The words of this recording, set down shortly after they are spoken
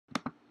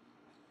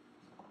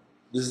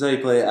This is how you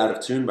play Out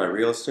of Tune by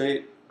Real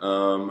Estate.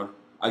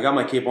 I got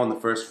my capo on the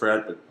first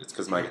fret, but it's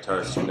because my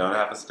guitar is tuned down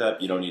half a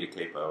step. You don't need a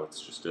capo, it's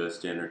just a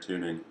standard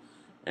tuning.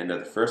 And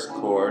the first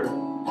chord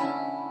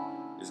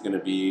is going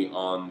to be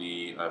on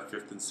the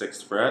 5th and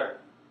 6th fret,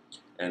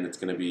 and it's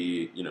going to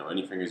be,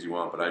 any fingers you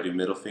want, but I do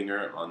middle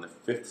finger on the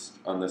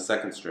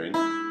 2nd string,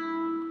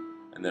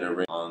 and then a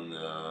ring on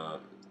the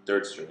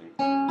 3rd string,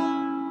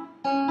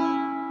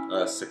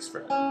 6th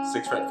fret,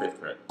 6th fret, 5th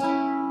fret.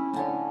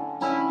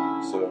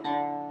 So,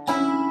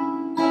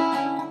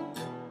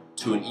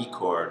 to an E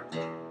chord.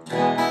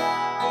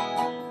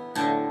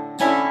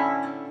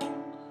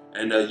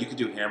 And you could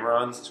do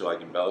hammer-ons to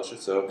embellish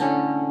it. So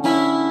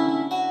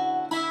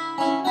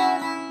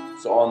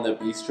on the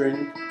B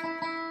string,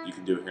 you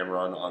can do a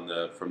hammer-on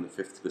from the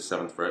 5th to the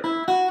 7th fret.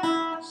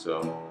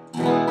 So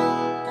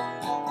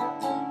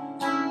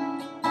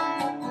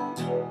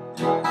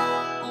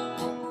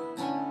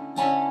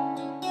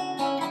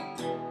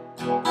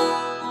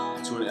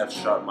to an F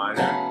sharp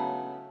minor.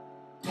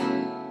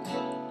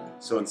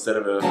 So instead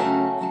of a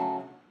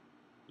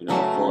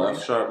full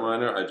F sharp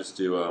minor, I just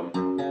do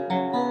and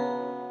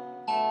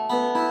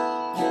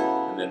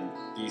then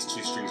these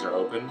two strings are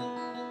open,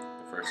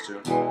 the first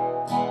two.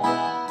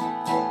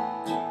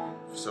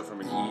 So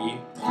from an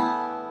E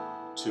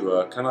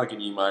to kind of like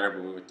an E minor,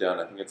 but move it down.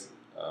 I think it's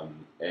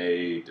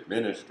A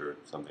diminished or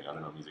something. I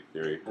don't know, music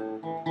theory.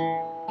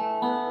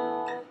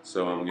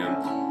 So again.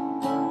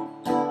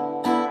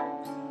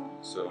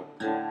 So.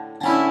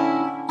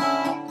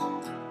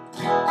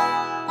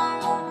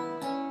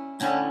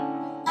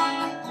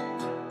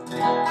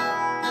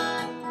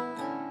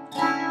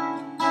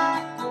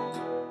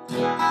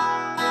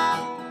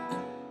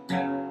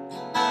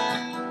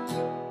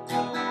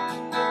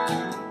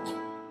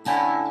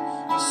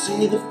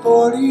 See the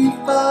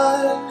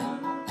 45,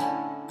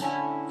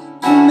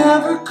 you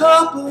never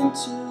cop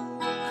into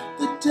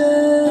the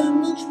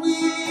damaged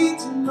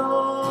weeds and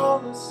all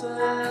the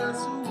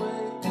sands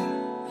away.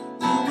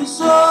 It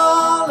was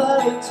all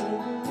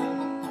attitude.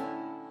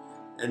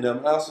 And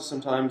I also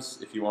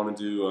sometimes, if you want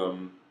to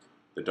do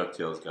the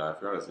DuckTales guy, I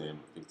forgot his name,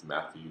 I think it's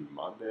Matthew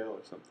Mondale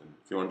or something.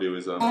 If you want to do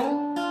his,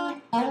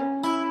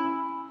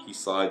 he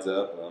slides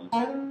up,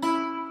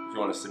 if you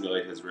want to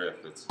simulate his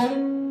riff, it's...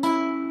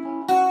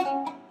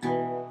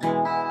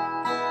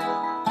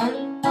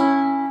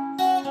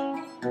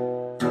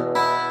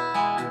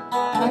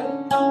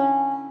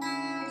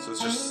 So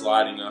it's just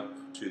sliding up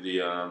to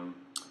the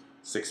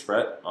 6th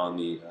fret on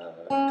the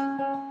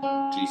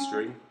G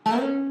string.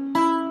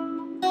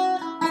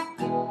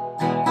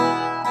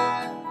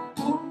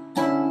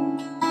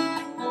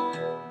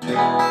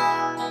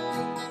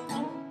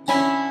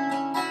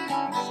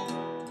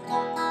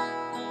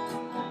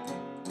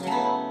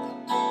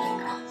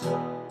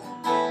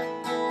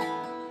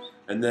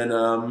 And then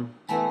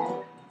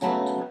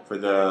for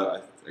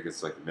the, I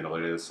guess like the middle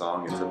of the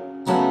song, it's a...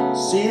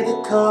 See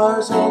the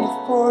cars on the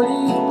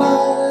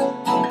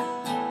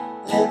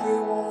 45,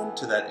 everyone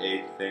to that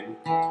A thing.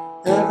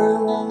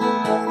 Everyone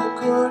on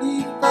the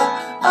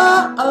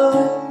 45,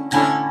 oh.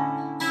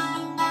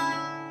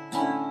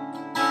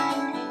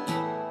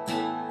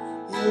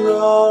 You're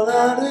all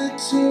out of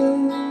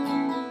tune.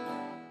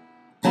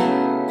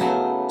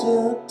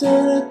 Da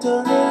da da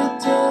da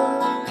da.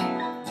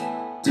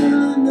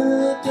 Da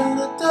da da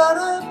da da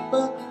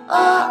da.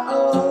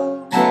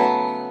 Oh,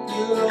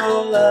 you're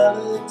all out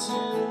of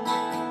tune.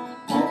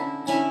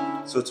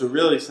 So it's a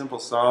really simple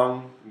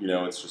song.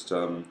 It's just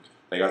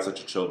they got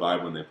such a chill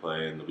vibe when they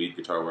play, and the lead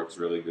guitar works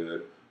really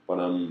good. But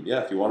yeah,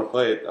 if you want to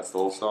play it, that's the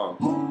whole song.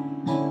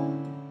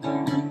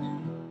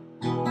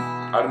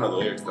 I don't know the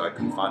lyrics, though. I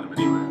couldn't find them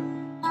anywhere.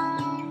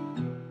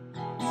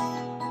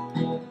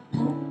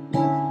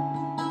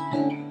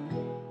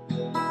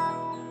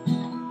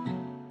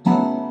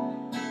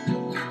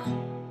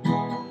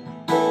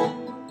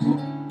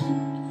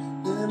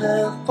 In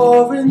a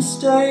foreign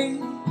state,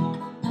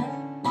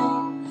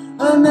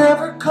 I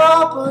never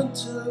cop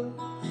onto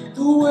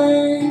the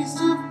ways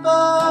of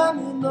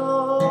finding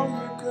all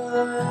your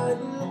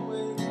kind of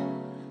way.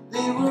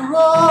 They were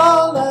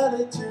all out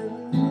of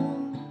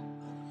tune.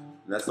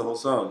 And that's the whole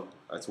song.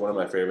 That's one of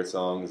my favorite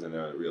songs, and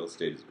Real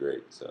Estate is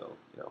great. So,